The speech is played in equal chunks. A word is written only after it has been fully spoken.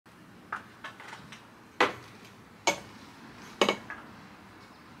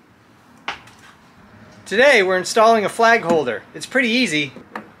Today we're installing a flag holder. It's pretty easy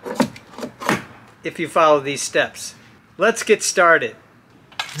if you follow these steps. Let's get started.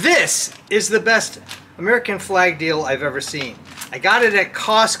 This is the best American flag deal I've ever seen. I got it at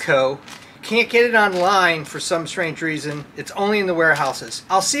COSTCO. Can't get it online for some strange reason. It's only in the warehouses.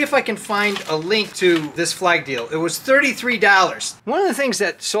 I'll see if I can find a link to this flag deal. It was $33. One of the things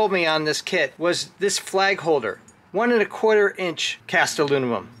that sold me on this kit was this flag holder. 1 1/4 inch cast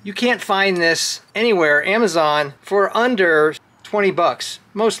aluminum. You can't find this anywhere, Amazon, for under 20 bucks.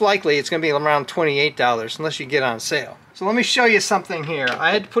 Most likely it's gonna be around $28 unless you get on sale. So let me show you something here.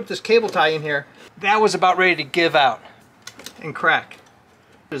 I had to put this cable tie in here. That was about ready to give out and crack.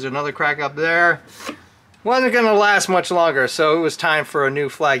 There's another crack up there. Wasn't gonna last much longer, so it was time for a new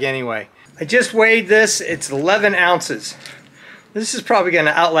flag anyway. I just weighed this, it's 11 ounces. This is probably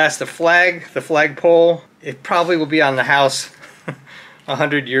gonna outlast the flagpole. It probably will be on the house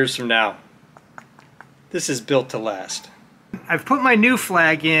 100 years from now. This is built to last. I've put my new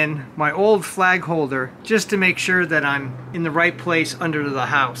flag in my old flag holder just to make sure that I'm in the right place under the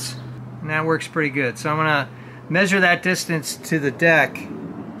house. And that works pretty good. So I'm gonna measure that distance to the deck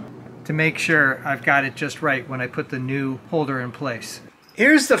to make sure I've got it just right when I put the new holder in place.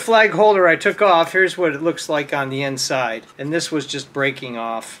 Here's the flag holder I took off. Here's what it looks like on the inside. And this was just breaking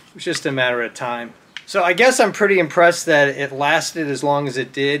off. It was just a matter of time. So I guess I'm pretty impressed that it lasted as long as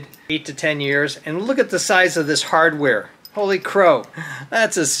it did, 8 to 10 years. And look at the size of this hardware. Holy crow,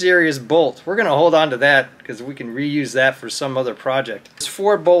 that's a serious bolt. We're gonna hold on to that because we can reuse that for some other project. There's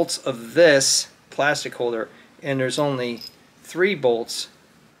 4 bolts of this plastic holder and there's only 3 bolts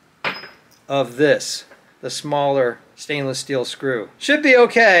of this, the smaller stainless steel screw. Should be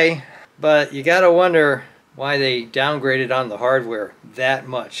okay, but you gotta wonder why they downgraded on the hardware that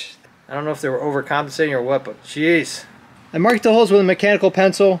much. I don't know if they were overcompensating or what, but jeez. I marked the holes with a mechanical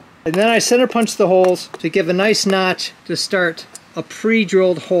pencil, and then I center punched the holes to give a nice notch to start a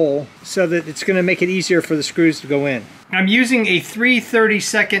pre-drilled hole so that it's gonna make it easier for the screws to go in. I'm using a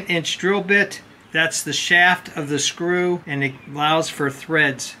 3/32 inch drill bit. That's the shaft of the screw, and it allows for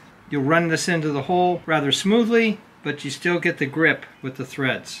threads. You'll run this into the hole rather smoothly, but you still get the grip with the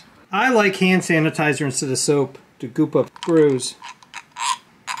threads. I like hand sanitizer instead of soap to goop up screws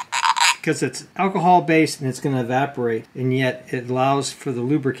because it's alcohol based and it's going to evaporate, and yet it allows for the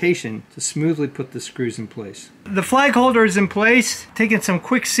lubrication to smoothly put the screws in place. The flag holder is in place, taking some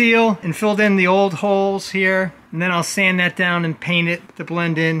quick seal and filled in the old holes here, and then I'll sand that down and paint it to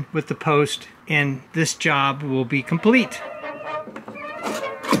blend in with the post, and this job will be complete.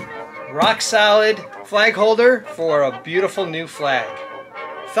 Rock solid flag holder for a beautiful new flag.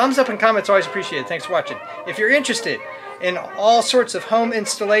 Thumbs up and comments always appreciated. Thanks for watching. If you're interested in all sorts of home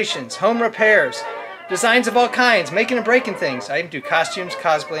installations, home repairs, designs of all kinds, making and breaking things, I do costumes,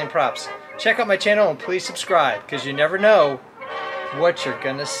 cosplay, and props. Check out my channel and please subscribe because you never know what you're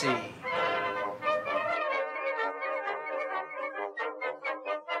gonna see.